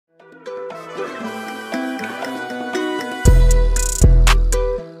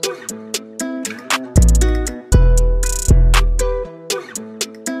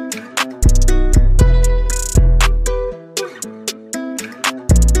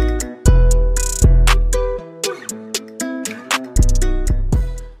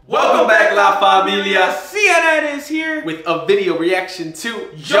La Familia. CNN is here with a video reaction to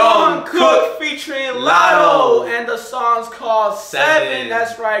Jung Kook featuring Latto, and the song's called 7.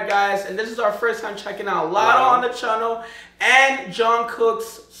 That's right, guys. And this is our first time checking out Latto on the channel and Jung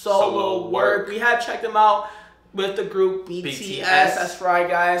Kook's solo work. We have checked him out with the group BTS. That's right,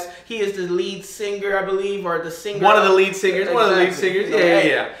 guys. He is the lead singer, I believe, or the singer. One of the lead singers. Exactly. One of the lead singers.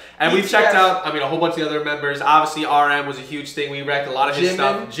 Yeah. And we've checked out, a whole bunch of the other members. Obviously, RM was a huge thing. We reacted a lot of his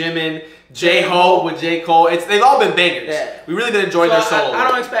stuff. Jimin, J-Hope with J. Cole. They've all been bangers. Yeah. We really been enjoying their solo. I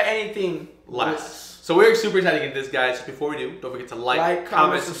don't expect anything less. So we're super excited to get this, guys. Before we do, don't forget to like,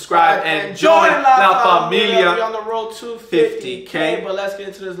 comment, subscribe, and join La Familia. We're on the road to 50K. But let's get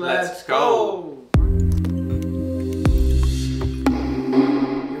into this. Let's go.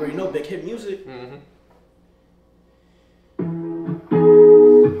 You already know big hit music.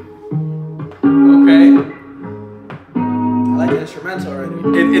 Okay. I like the instrumental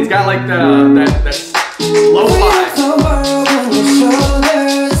already. It's got like that lo-fi.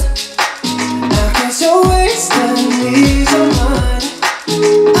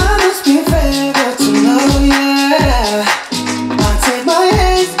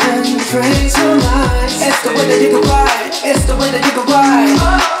 It's the way that you can ride. It's the way that you can ride.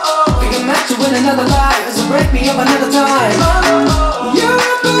 We can match you with another life. So break me up another time. You're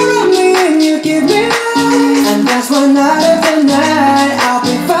up around me and you give me life. And that's one night after night I'll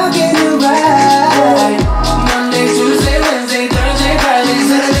be fucking you right. Monday, Tuesday, Wednesday, Thursday, Friday,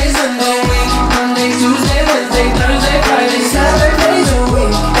 Saturday, Sunday. Monday, Tuesday, Wednesday, Thursday, Friday, 7 days a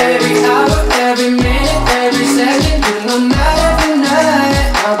week. Every hour, every minute, every second. You know night after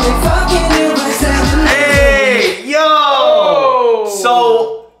night I'll be fucking you right.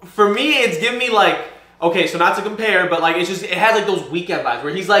 So for me, it's giving me like, okay, so not to compare, but like it has like those weekend vibes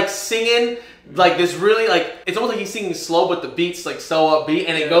where he's like singing like this really like, it's almost like he's singing slow, but the beat's like so upbeat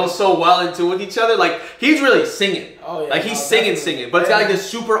and it goes so well into with each other. Like he's really singing. Oh, yeah, like he's singing, but it's got like this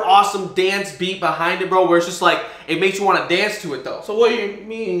super awesome dance beat behind it, bro, where it's just like, it makes you want to dance to it though. So what you're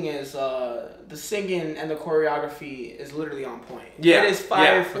meaning is the singing and the choreography is literally on point. Yeah. It is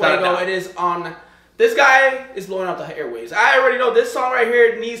fire fuego. It is on. This guy is blowing out the airwaves. I already know this song right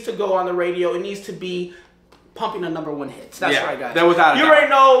here needs to go on the radio. It needs to be pumping the #1 hits. That's right, guys. That without a doubt. You already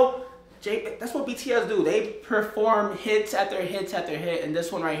know. That's what BTS do. They perform hits after hits after hit. And this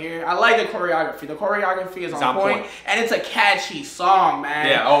one right here, I like the choreography. The choreography is on point. And it's a catchy song, man.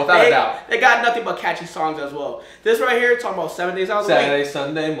 Yeah, without a doubt. They got nothing but catchy songs as well. This right here, talking about 7 days out of the week. Saturday,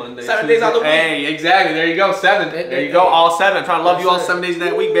 Sunday, Monday, 7 days out of the week. Hey, exactly. There you go. 7. There you go. All 7. I'm trying to love you all 7 days of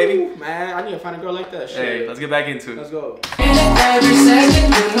that week, baby. Man, I need to find a girl like that. Shit. Hey, let's get back into it. Let's go. Every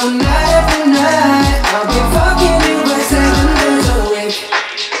second, you know night after night I'll be fucking you by 7 days a week.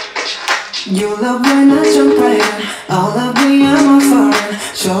 You love when I jump right in. All of me, I'm a foreign.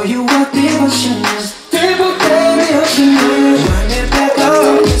 Show you what devotion is. People play the ocean is. Wind it back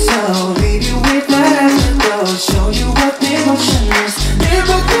up so leave you with that afterglow. Show you what devotion is.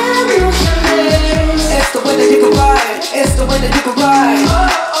 People play the ocean is. It's the way that you can ride. It's the way that you can ride.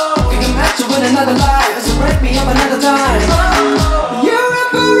 We can match you with another life. So break me up another time. You're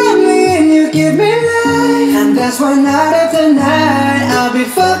up around me and you give me life. And that's why night after night I'll be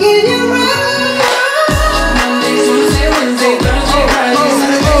fucking you right. Monday, Tuesday, Wednesday, Thursday, Friday,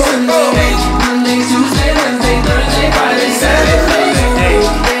 Saturday, Sunday. Monday, Tuesday, Wednesday, Thursday, Friday, Saturday, Sunday.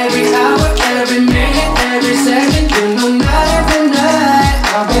 Every hour, every minute, every second. You know night after night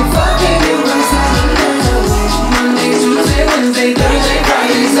I'll be fucking you right. 7 days a week. Monday, Tuesday, Wednesday, Thursday,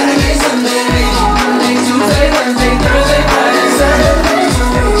 Friday, Saturday, Sunday. Monday, Tuesday, Wednesday, Thursday, Friday, Saturday,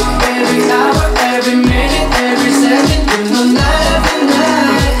 Sunday. Every hour, every minute, every second. You know night after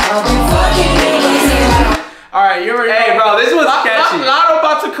night I'll be fucking you right. Alright, you already Hey, bro, this was catchy. Latto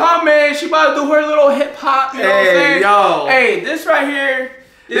about to come, man. She about to do her little hip hop. You know what I'm saying? Yo. Hey, this right here.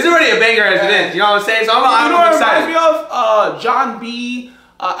 This is already a banger as it is. You know what I'm saying? So I'm excited. It reminds me of John B,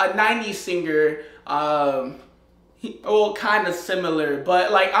 a 90s singer. Kind of similar,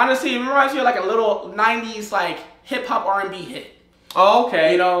 but like honestly, it reminds me of like a little 90s like hip hop R&B hit. Oh,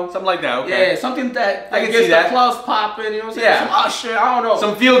 okay. You know, something like that. Okay. Yeah, something that I can gets see that. the clubs popping. You know what I'm saying? Yeah. Some Usher. I don't know.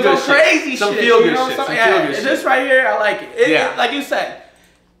 Some feel good shit. Crazy some shit. Feel good you know? shit. Some feel good shit. This right here, I like it. Yeah. Like you said,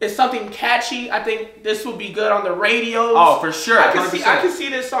 it's something catchy. I think this will be good on the radios. Oh, for sure. I can see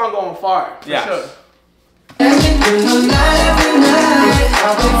this song going far. For sure.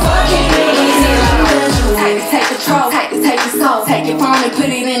 Take control, take your soul, take your phone and put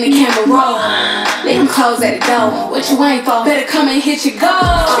it in the camera roll. Let them close at the door. What you waiting for? Better come and hit your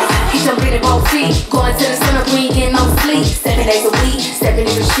goal. Hit your really both feet. Going to the center, we ain't getting no sleep. 7 days a week, 7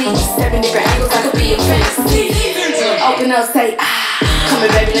 different sheets, 7 different angles. I could be a fantasy. Open up, say ah. Come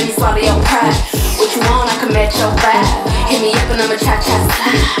here, baby, let me swallow your pride. What you want, I can match your vibe. Hit me up and I'ma cha-cha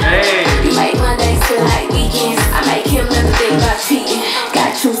slide. Hey. You make Mondays feel like weekends. I make him never think about cheating.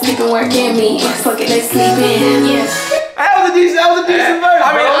 Got you sleeping, working me. Fuck it, let's sleep in. Yeah. That was a decent verse.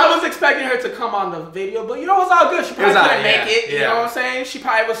 I mean, bro. I was expecting her to come on the video, but you know, it was all good. She probably couldn't make it. You know what I'm saying? She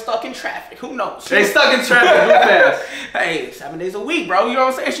probably was stuck in traffic. Who knows? They stuck in traffic real fast. Hey, 7 days a week, bro. You know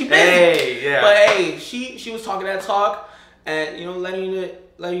what I'm saying? She busy. Hey, yeah. But hey, she was talking that talk, and you know, letting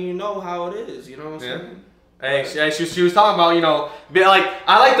you know how it is. You know what I'm saying? Hey, she was talking about, you know, like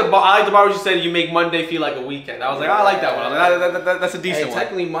I like the part where she said you make Monday feel like a weekend. I was like, I like that one. I was like, that's a decent one.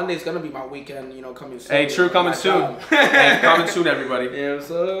 Technically, Monday's gonna be my weekend. You know, coming soon. Hey, true, coming soon. Hey, coming soon, everybody. Yes,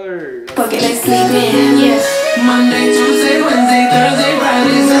 sir. Fuck it, let's sleep in. Yeah. Monday, Tuesday, Wednesday, Thursday,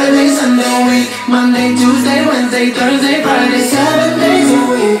 Friday, Saturday, Sunday week. Monday, Tuesday, Wednesday, Thursday, Friday, 7 days a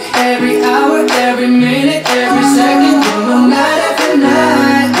week. Every hour, every minute, every second, night after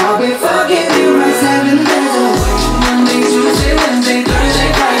night. I'll be fucking you right 7 days a week. Monday, Tuesday, Wednesday, Thursday,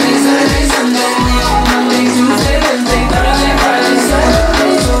 Friday, Saturday, Sunday week. Monday, Tuesday, Wednesday, Thursday, Friday, 7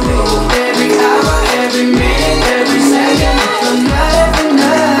 days a week. Every hour, every minute, every second, night after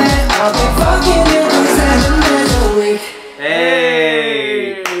night. I'll be fucking you right 7 days a week.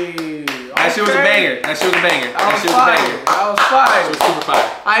 Hey. That shit was a banger. That shit was a banger. That was fire. That was fire. That shit was super fire.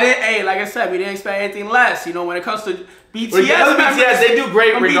 Hey, like I said, we didn't expect anything less. You know, when it comes to BTS members, BTS, they do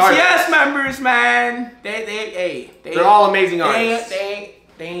great regardless. BTS members, man, they're all amazing artists. They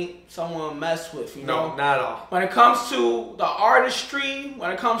ain't someone to mess with, you know? No, not at all. When it comes to the artistry,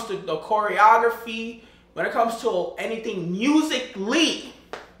 when it comes to the choreography, when it comes to anything musically,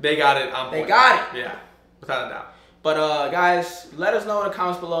 they got it on point. They got it. Yeah, without a doubt. But guys, let us know in the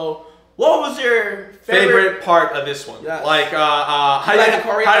comments below. What was your favorite part of this one? Yes. Like, how do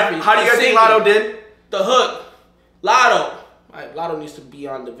you guys think Latto did? The hook, Latto. Right, Latto needs to be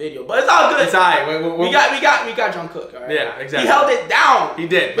on the video, but it's all good. It's alright. We got Jung Kook. All right? Yeah, exactly. He held it down. He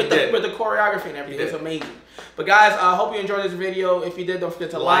did. With the choreography and everything. It's amazing. But guys, I hope you enjoyed this video. If you did, don't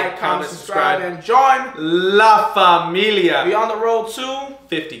forget to like, comment, subscribe, and join La Familia. We on the road to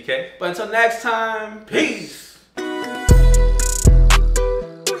 50K. But until next time, peace.